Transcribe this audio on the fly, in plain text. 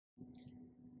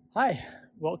Hi,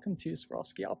 welcome to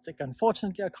Swarovski Optic.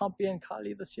 Unfortunately, I can't be in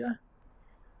Cali this year,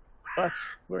 but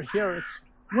we're here. It's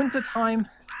winter time,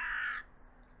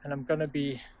 and I'm gonna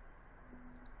be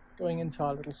going into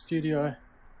our little studio,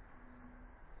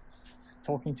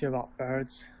 talking to you about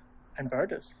birds and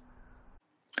birders.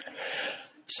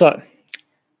 So,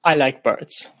 I like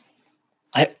birds.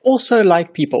 I also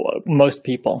like people, most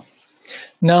people.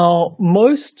 Now,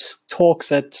 most talks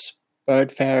at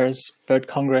bird fairs, bird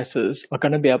congresses are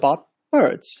going to be about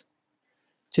birds.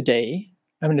 Today,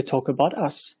 I'm going to talk about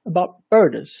us, about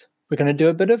birders. We're going to do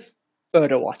a bit of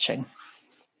birder watching.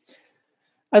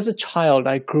 As a child,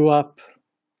 I grew up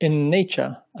in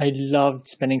nature. I loved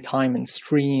spending time in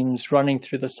streams, running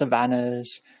through the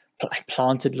savannas. I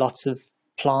planted lots of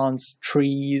plants,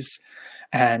 trees,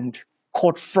 and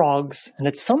caught frogs. And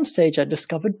at some stage, I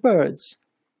discovered birds.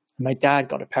 My dad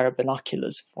got a pair of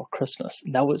binoculars for Christmas,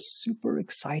 and that was super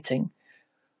exciting.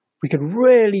 We could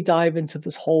really dive into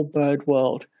this whole bird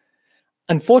world.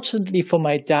 Unfortunately for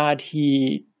my dad,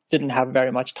 he didn't have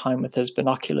very much time with his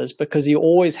binoculars because he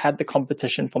always had the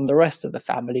competition from the rest of the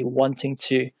family wanting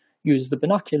to use the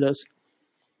binoculars.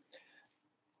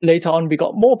 Later on, we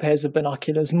got more pairs of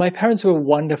binoculars. My parents were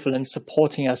wonderful in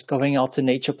supporting us, going out to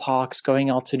nature parks, going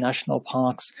out to national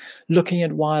parks, looking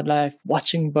at wildlife,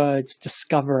 watching birds,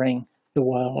 discovering the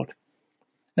world.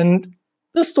 And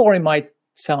this story might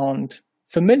sound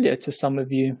familiar to some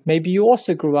of you. Maybe you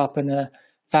also grew up in a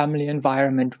family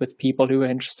environment with people who were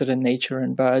interested in nature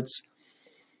and birds.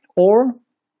 Or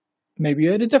maybe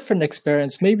you had a different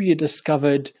experience. Maybe you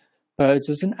discovered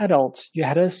birds as an adult. You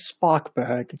had a spark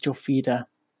bird at your feeder.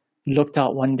 You looked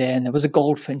out one day and there was a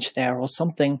goldfinch there or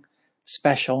something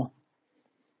special.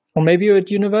 Or maybe you were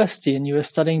at university and you were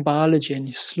studying biology and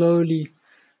you slowly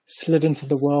slid into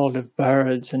the world of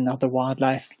birds and other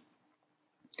wildlife.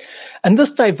 And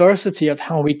this diversity of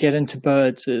how we get into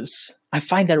birds I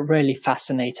find that really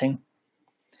fascinating.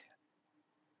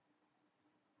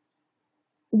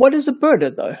 What is a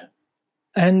birder though?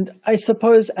 And I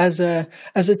suppose as a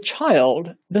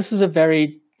child,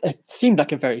 it seemed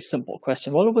like a very simple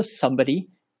question. Well, it was somebody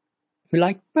who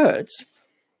liked birds.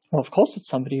 Well, of course it's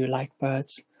somebody who liked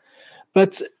birds.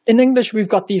 But in English, we've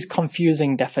got these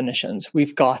confusing definitions.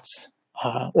 We've got,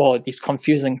 these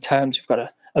confusing terms. We've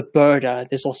got a birder.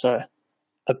 There's also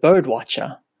a bird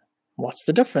watcher. What's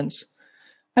the difference?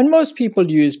 And most people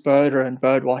use birder and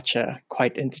bird watcher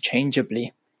quite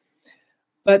interchangeably.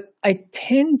 But I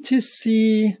tend to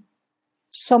see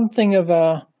something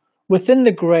of within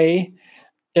the gray,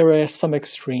 there are some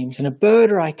extremes. And a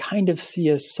birder I kind of see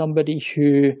as somebody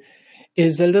who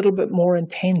is a little bit more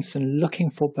intense and looking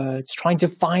for birds, trying to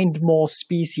find more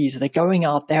species. They're going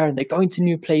out there and they're going to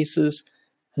new places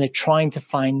and they're trying to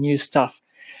find new stuff.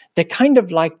 They're kind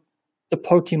of like the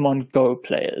Pokemon Go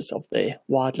players of the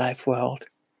wildlife world.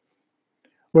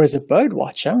 Whereas a bird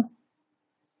watcher,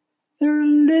 they're a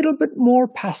little bit more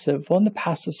passive, on the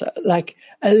passive side, like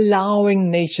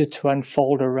allowing nature to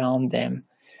unfold around them,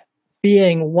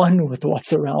 being one with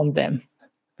what's around them.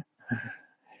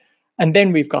 And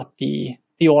then we've got the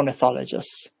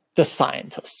ornithologists, the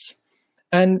scientists.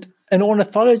 And an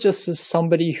ornithologist is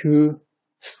somebody who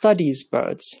studies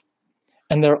birds.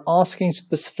 And they're asking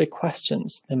specific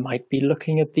questions. They might be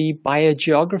looking at the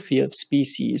biogeography of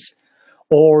species,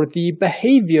 or the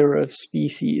behavior of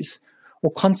species,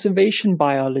 or conservation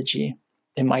biology.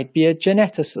 They might be a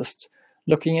geneticist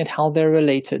looking at how they're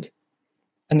related.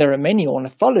 And there are many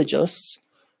ornithologists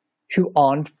who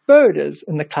aren't birders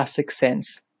in the classic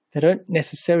sense. They don't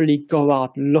necessarily go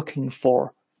out looking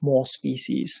for more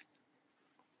species.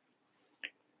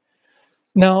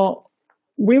 Now,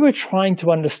 we were trying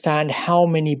to understand how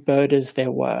many birders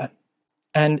there were.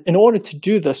 And in order to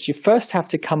do this, you first have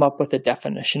to come up with a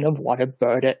definition of what a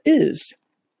birder is.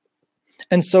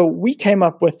 And so we came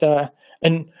up with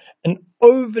an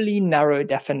overly narrow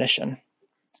definition,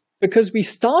 because we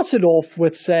started off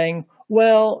with saying,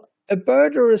 well, a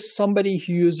birder is somebody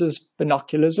who uses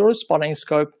binoculars or a spotting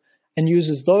scope and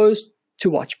uses those to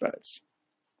watch birds.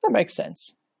 That makes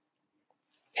sense.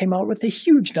 Came out with a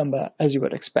huge number, as you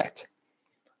would expect.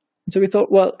 And so we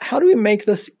thought, well, how do we make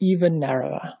this even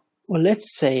narrower? Well,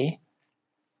 let's say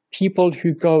people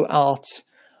who go out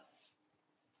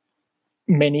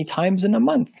many times in a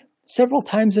month, several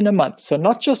times in a month. So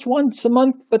not just once a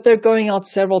month, but they're going out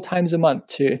several times a month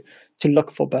to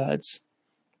look for birds.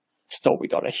 Still, we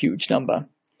got a huge number.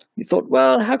 We thought,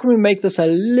 well, how can we make this a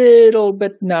little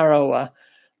bit narrower?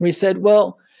 We said,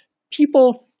 well,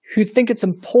 people who think it's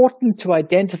important to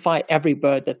identify every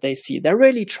bird that they see. They're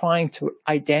really trying to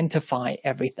identify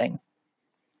everything.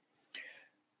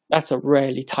 That's a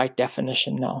really tight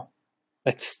definition now.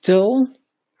 But still,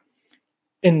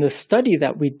 in the study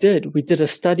that we did a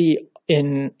study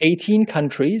in 18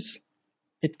 countries.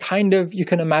 It kind of, you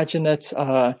can imagine it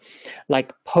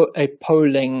like a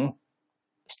polling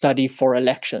study for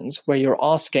elections, where you're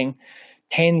asking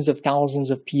tens of thousands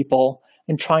of people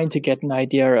and trying to get an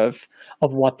idea of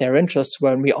what their interests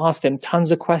were. And we asked them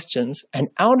tons of questions. And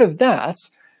out of that,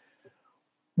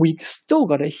 we still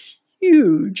got a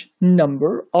huge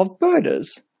number of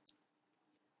birders.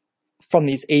 From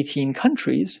these 18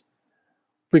 countries,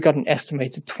 we got an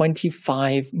estimated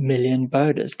 25 million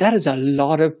birders. That is a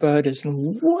lot of birders,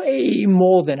 and way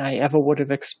more than I ever would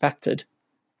have expected.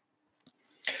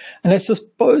 And I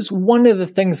suppose one of the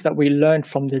things that we learned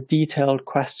from the detailed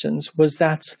questions was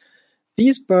that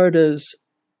these birders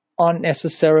aren't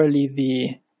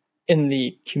necessarily in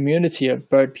the community of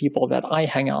bird people that I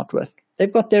hang out with.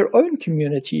 They've got their own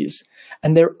communities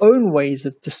and their own ways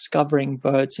of discovering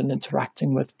birds and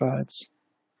interacting with birds.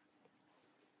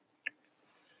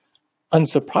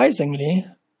 Unsurprisingly,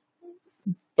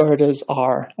 birders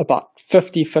are about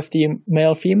 50-50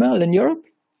 male-female in Europe,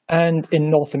 and in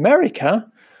North America,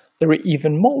 there are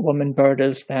even more women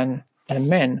birders than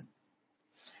men.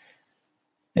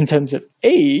 In terms of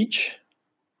age,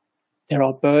 there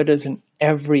are birders in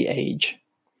every age.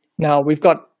 Now,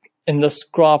 in this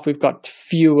graph, we've got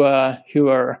fewer who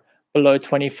are below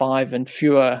 25 and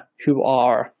fewer who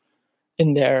are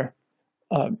in their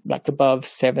like above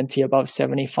 70, above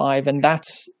 75, and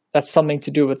that's something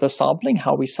to do with the sampling,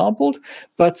 how we sampled.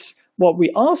 But what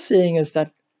we are seeing is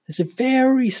that there's a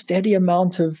very steady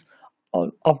amount of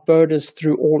birders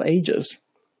through all ages.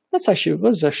 Was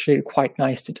actually quite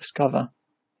nice to discover.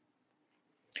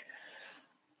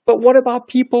 But what about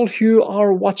people who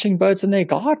are watching birds in their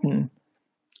garden?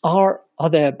 Are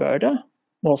they a birder?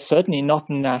 Well, certainly not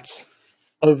in that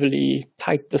overly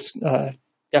tight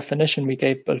definition we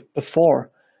gave before.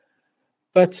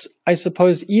 But I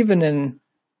suppose even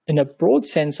in a broad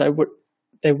sense,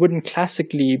 they wouldn't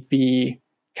classically be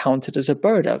counted as a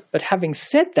birder. But having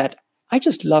said that, I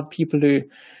just love people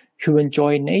who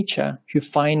enjoy nature, who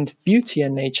find beauty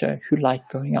in nature, who like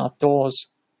going outdoors.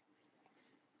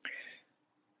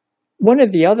 One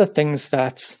of the other things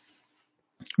that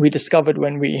we discovered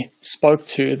when we spoke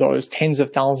to those tens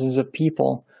of thousands of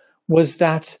people was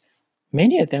that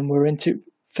many of them were into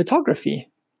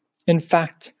photography. In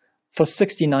fact, for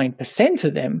 69%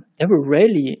 of them, they were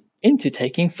really into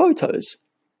taking photos.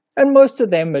 And most of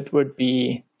them, it would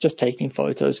be just taking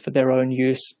photos for their own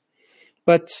use.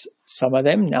 But some of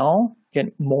them now,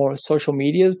 again, more social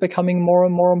media is becoming more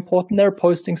and more important. They're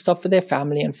posting stuff for their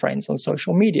family and friends on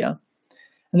social media.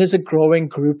 And there's a growing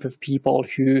group of people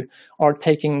who are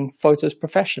taking photos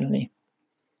professionally.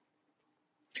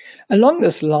 Along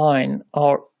this line,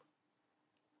 our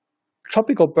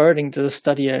Tropical Birding did a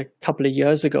study a couple of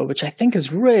years ago, which I think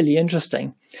is really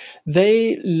interesting.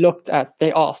 They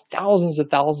asked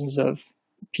thousands of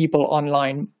people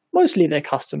online, mostly their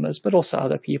customers, but also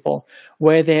other people,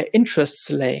 where their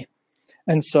interests lay.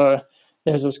 And so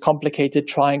there's this complicated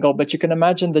triangle, but you can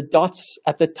imagine the dots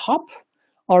at the top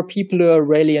are people who are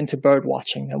really into bird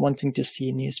watching. They're wanting to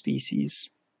see new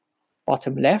species.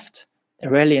 Bottom left,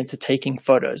 they're really into taking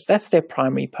photos. That's their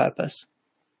primary purpose.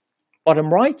 Bottom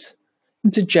right,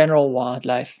 into general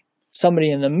wildlife.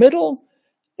 Somebody in the middle,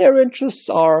 their interests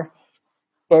are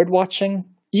bird watching,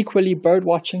 equally bird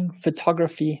watching,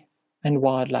 photography, and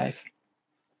wildlife.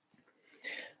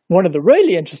 One of the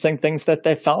really interesting things that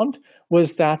they found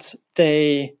was that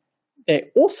they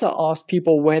also asked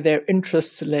people where their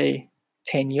interests lay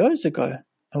 10 years ago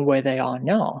and where they are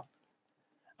now.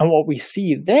 And what we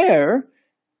see there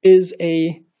is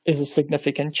a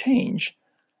significant change.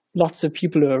 Lots of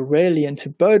people who are really into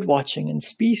bird watching and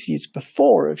species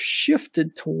before have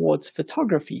shifted towards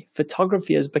photography.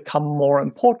 Photography has become more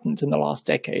important in the last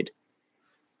decade.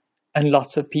 And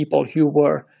lots of people who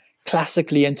were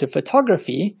classically into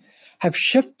photography have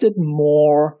shifted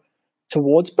more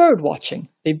towards bird watching.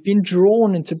 They've been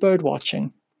drawn into bird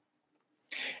watching.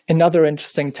 Another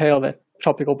interesting tale that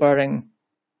Tropical Birding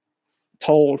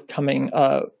told coming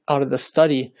out of the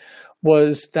study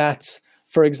was that,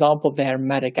 for example, their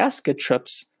Madagascar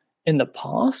trips in the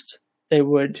past, they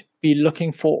would be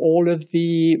looking for all of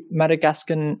the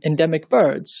Madagascan endemic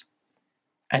birds.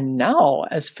 And now,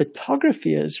 as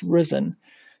photography has risen,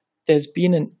 there's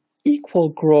been an equal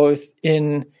growth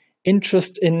in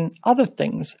interest in other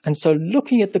things. And so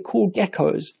looking at the cool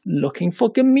geckos, looking for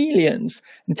chameleons,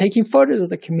 and taking photos of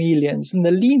the chameleons and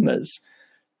the lemurs.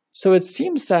 So it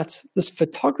seems that this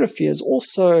photography has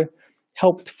also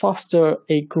helped foster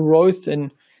a growth in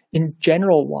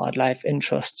general wildlife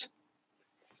interest.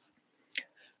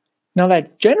 Now,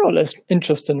 that general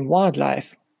interest in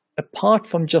wildlife apart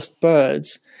from just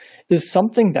birds, is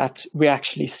something that we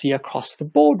actually see across the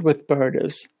board with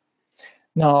birders.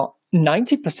 Now,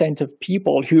 90% of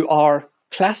people who are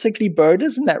classically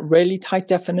birders in that really tight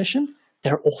definition,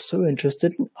 they're also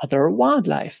interested in other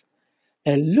wildlife.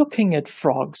 They're looking at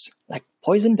frogs, like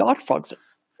poison dart frogs,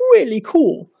 really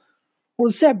cool, or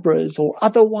zebras or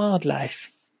other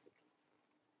wildlife.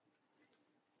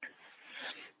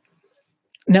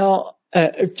 Now,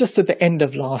 just at the end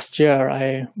of last year,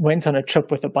 I went on a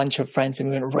trip with a bunch of friends and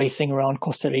we went racing around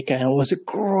Costa Rica, and it was a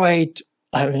great,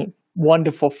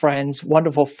 wonderful friends,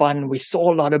 wonderful fun. We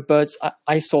saw a lot of birds.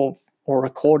 I saw or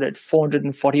recorded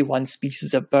 441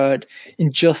 species of bird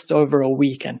in just over a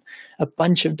week, and a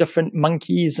bunch of different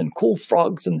monkeys and cool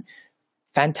frogs, and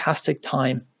fantastic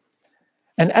time.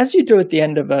 And as you do at the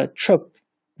end of a trip,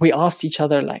 we asked each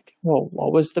other, like, well,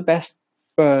 what was the best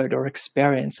bird or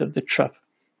experience of the trip?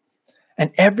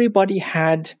 And everybody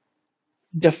had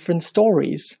different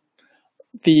stories.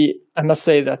 I must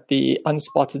say that the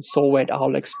unspotted saw-whet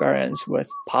owl experience with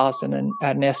Parson and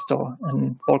Ernesto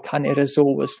and Volcan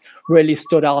Erezul really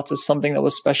stood out as something that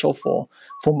was special for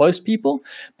most people.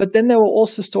 But then there were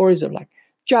also stories of like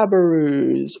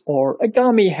jabberoos or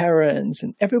agami herons,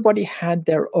 and everybody had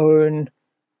their own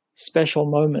special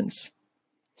moments.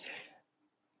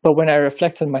 But when I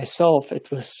reflected myself,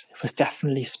 it was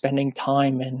definitely spending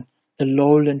time in the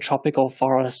lowland tropical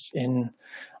forests in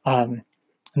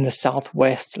the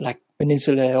southwest, like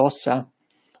Peninsula de Osa,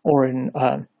 or in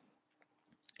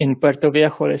Puerto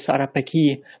Viejo de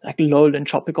Sarapequi, like lowland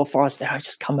tropical forests that have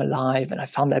just come alive, and I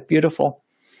found that beautiful.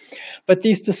 But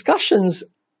these discussions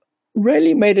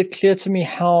really made it clear to me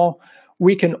how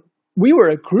we were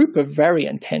a group of very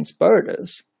intense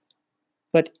birders,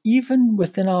 but even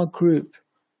within our group,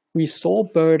 we saw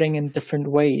birding in different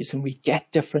ways, and we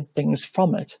get different things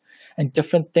from it, and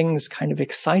different things kind of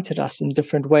excited us in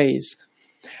different ways.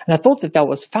 And I thought that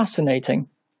was fascinating.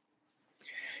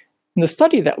 In the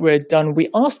study that we had done, we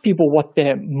asked people what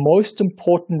their most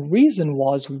important reason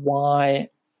was why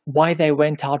they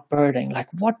went out birding, like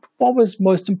what was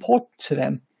most important to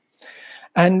them.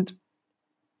 And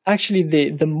actually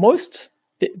the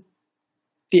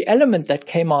element that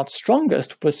came out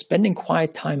strongest was spending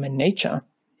quiet time in nature.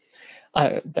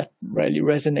 That really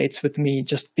resonates with me,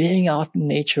 just being out in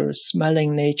nature,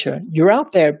 smelling nature. You're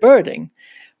out there birding,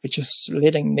 but just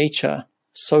letting nature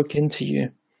soak into you.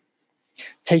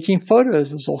 Taking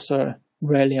photos is also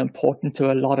really important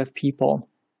to a lot of people,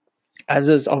 as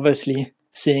is obviously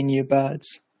seeing new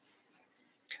birds.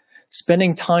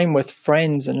 Spending time with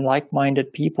friends and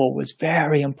like-minded people was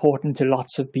very important to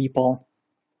lots of people.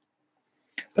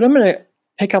 But I'm going to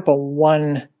pick up on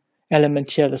one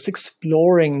element here, this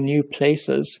exploring new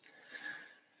places.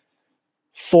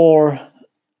 For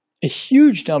a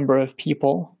huge number of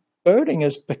people, birding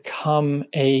has become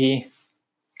a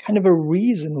kind of a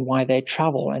reason why they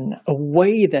travel and a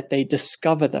way that they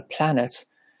discover the planet.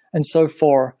 And so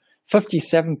for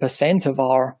 57%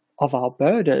 of our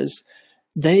birders,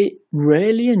 they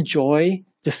really enjoy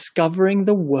discovering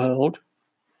the world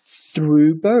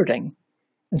through birding.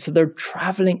 And so they're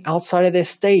traveling outside of their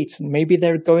states, and maybe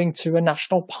they're going to a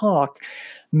national park.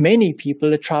 Many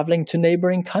people are traveling to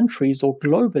neighboring countries or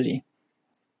globally.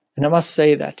 And I must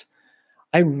say that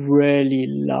I really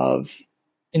love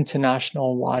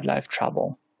international wildlife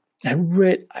travel.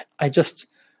 It's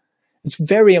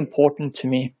very important to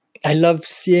me. I love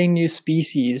seeing new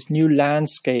species, new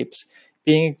landscapes,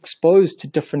 being exposed to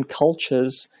different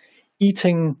cultures,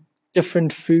 eating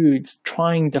different foods,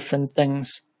 trying different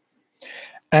things.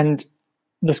 And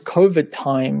this COVID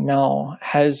time now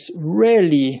has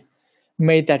really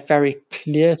made that very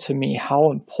clear to me,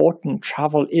 how important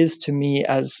travel is to me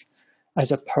as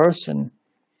a person.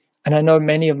 And I know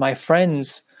many of my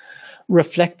friends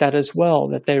reflect that as well,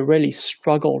 that they really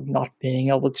struggled not being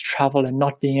able to travel and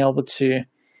not being able to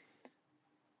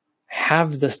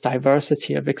have this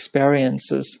diversity of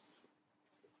experiences.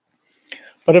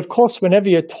 But of course, whenever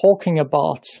you're talking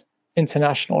about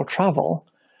international travel,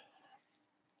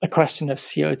 the question of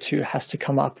CO2 has to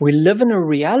come up. We live in a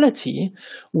reality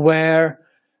where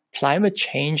climate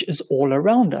change is all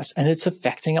around us, and it's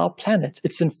affecting our planet.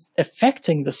 It's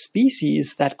affecting the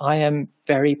species that I am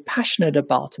very passionate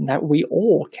about and that we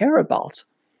all care about.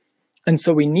 And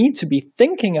so we need to be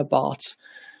thinking about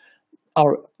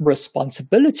our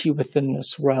responsibility within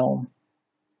this realm.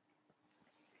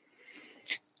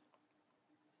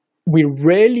 We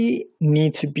really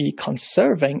need to be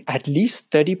conserving at least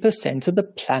 30% of the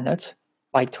planet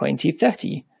by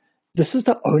 2030. This is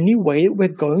the only way we're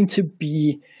going to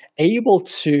be able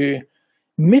to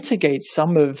mitigate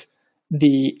some of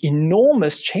the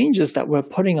enormous changes that we're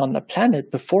putting on the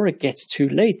planet before it gets too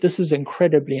late. This is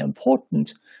incredibly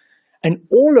important. And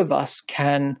all of us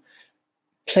can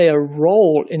play a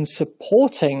role in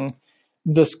supporting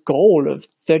this goal of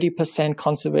 30%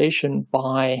 conservation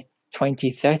by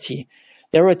 2030.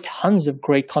 There are tons of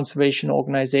great conservation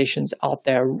organizations out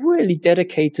there really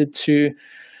dedicated to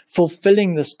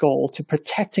fulfilling this goal, to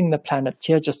protecting the planet.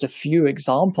 Here are just a few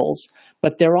examples,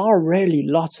 but there are really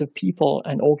lots of people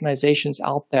and organizations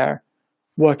out there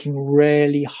working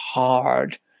really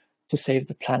hard to save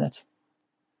the planet.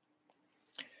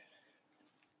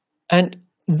 And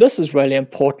this is really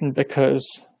important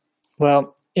because,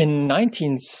 well, in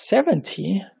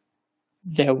 1970,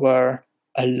 there were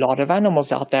a lot of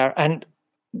animals out there. And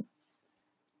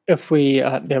if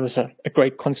there was a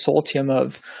great consortium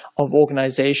of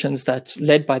organizations that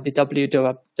led by the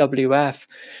WWF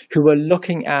who were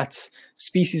looking at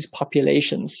species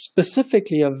populations,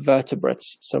 specifically of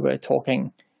vertebrates. So we're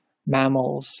talking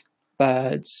mammals,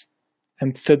 birds,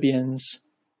 amphibians,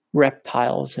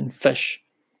 reptiles, and fish.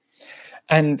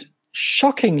 And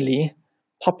shockingly,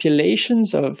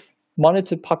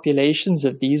 monitored populations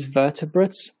of these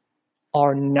vertebrates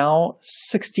are now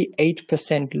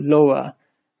 68% lower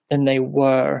than they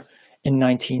were in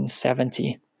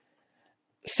 1970.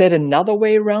 Said another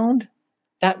way around,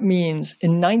 that means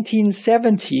in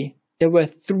 1970, there were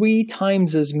 3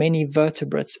 times as many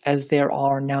vertebrates as there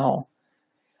are now.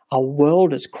 Our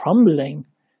world is crumbling.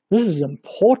 This is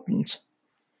important.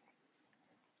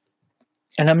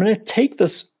 And I'm going to take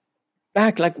this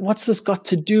back, like, what's this got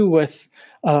to do with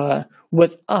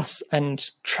us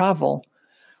and travel?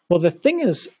 Well, the thing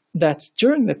is that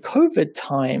during the COVID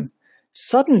time,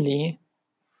 suddenly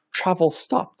travel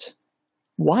stopped.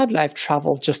 Wildlife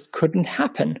travel just couldn't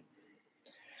happen.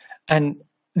 And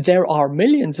there are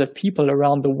millions of people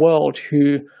around the world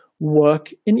who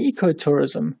work in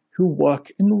ecotourism, who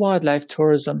work in wildlife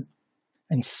tourism,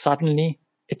 and suddenly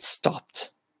it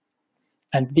stopped.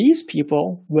 And these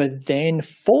people were then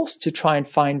forced to try and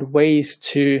find ways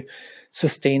to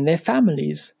sustain their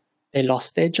families. They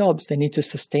lost their jobs. They need to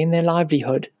sustain their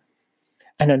livelihood.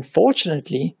 And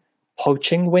unfortunately,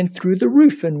 poaching went through the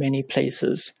roof in many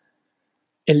places.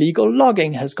 Illegal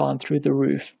logging has gone through the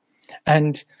roof.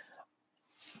 And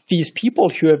these people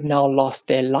who have now lost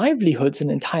their livelihoods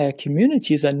and entire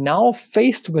communities are now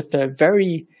faced with the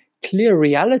very clear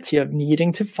reality of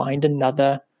needing to find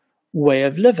another way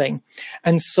of living.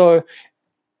 And so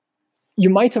you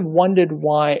might have wondered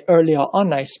why earlier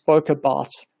on I spoke about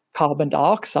carbon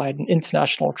dioxide and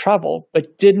international travel,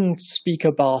 but didn't speak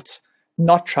about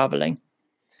not traveling.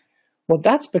 Well,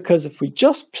 that's because if we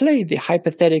just play the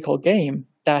hypothetical game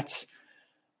that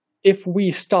if we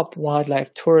stop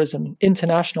wildlife tourism,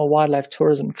 international wildlife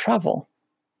tourism travel,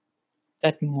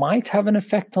 that might have an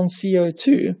effect on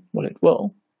CO2. Well, it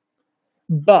will.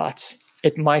 But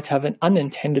it might have an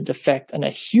unintended effect, and a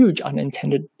huge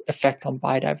unintended effect on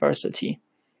biodiversity.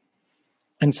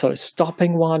 And so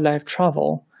stopping wildlife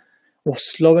travel or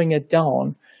slowing it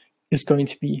down is going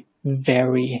to be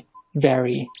very,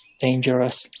 very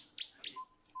dangerous.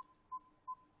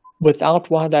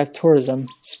 Without wildlife tourism,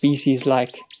 species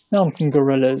like mountain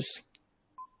gorillas,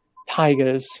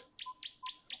 tigers,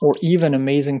 or even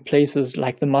amazing places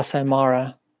like the Masai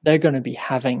Mara, they're going to be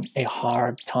having a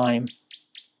hard time.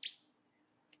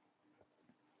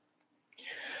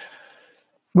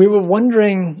 We were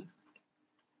wondering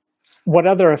what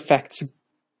other effects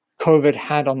COVID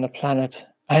had on the planet.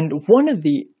 And one of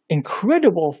the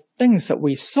incredible things that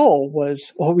we saw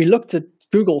was, well, we looked at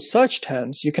Google search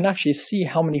terms. You can actually see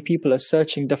how many people are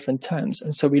searching different terms.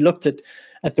 And so we looked at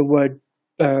the word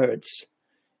birds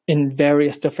in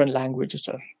various different languages,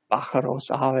 so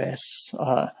pájaros, aves,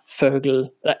 vögel,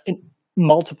 in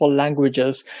multiple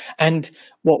languages. And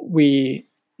what we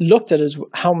looked at is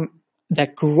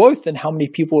that growth in how many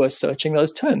people were searching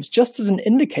those terms, just as an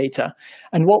indicator.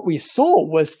 And what we saw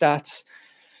was that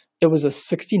there was a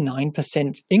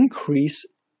 69% increase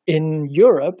in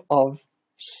Europe of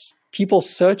people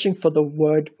searching for the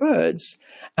word birds,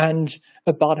 and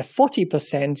about a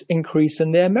 40% increase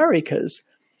in the Americas.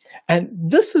 And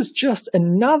this is just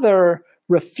another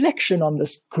reflection on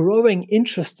this growing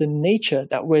interest in nature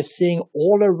that we're seeing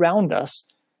all around us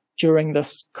during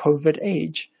this COVID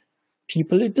age.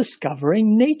 People are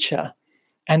discovering nature,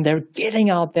 and they're getting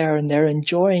out there and they're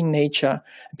enjoying nature.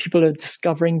 People are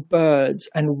discovering birds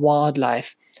and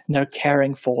wildlife, and they're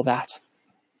caring for that.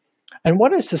 And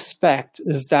what I suspect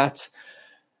is that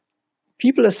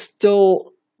people are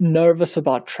still nervous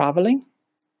about traveling.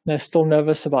 They're still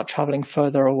nervous about traveling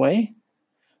further away.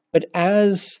 But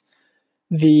as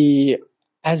the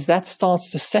as that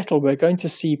starts to settle, we're going to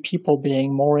see people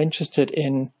being more interested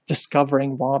in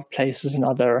discovering wild places in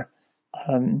other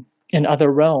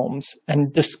realms,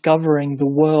 and discovering the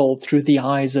world through the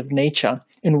eyes of nature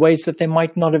in ways that they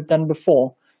might not have done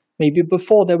before. Maybe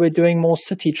before they were doing more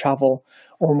city travel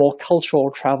or more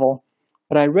cultural travel,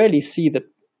 but I really see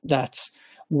that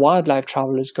wildlife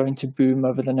travel is going to boom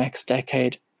over the next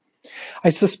decade. I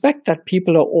suspect that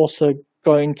people are also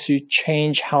going to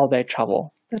change how they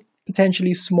travel.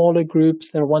 Potentially smaller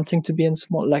groups, they're wanting to be in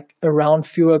around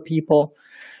fewer people,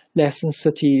 less in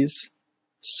cities,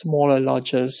 smaller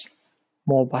lodges,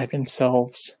 more by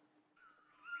themselves.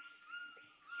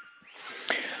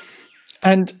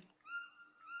 And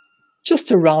just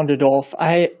to round it off,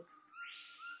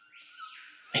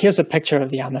 here's a picture of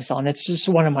the Amazon. It's just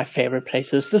one of my favorite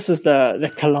places. This is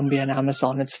the Colombian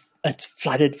Amazon. It's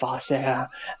flooded vast air,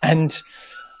 and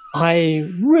I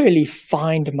really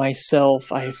find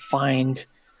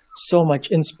so much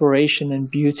inspiration and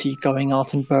beauty going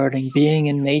out and birding, being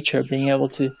in nature, being able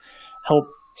to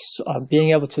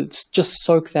just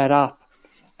soak that up.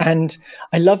 And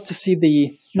I love to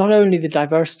see not only the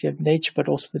diversity of nature, but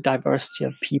also the diversity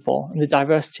of people, and the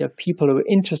diversity of people who are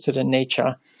interested in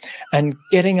nature and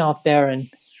getting out there and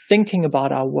thinking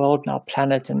about our world and our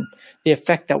planet and the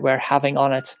effect that we're having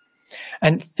on it,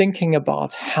 and thinking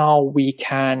about how we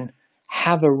can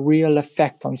have a real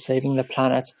effect on saving the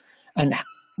planet, and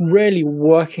really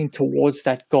working towards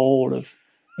that goal of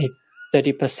a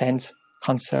 30%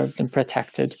 conserved and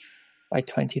protected by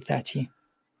 2030.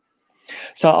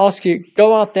 So I ask you,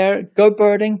 go out there, go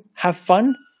birding, have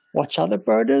fun, watch other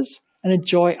birders, and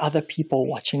enjoy other people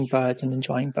watching birds and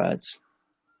enjoying birds.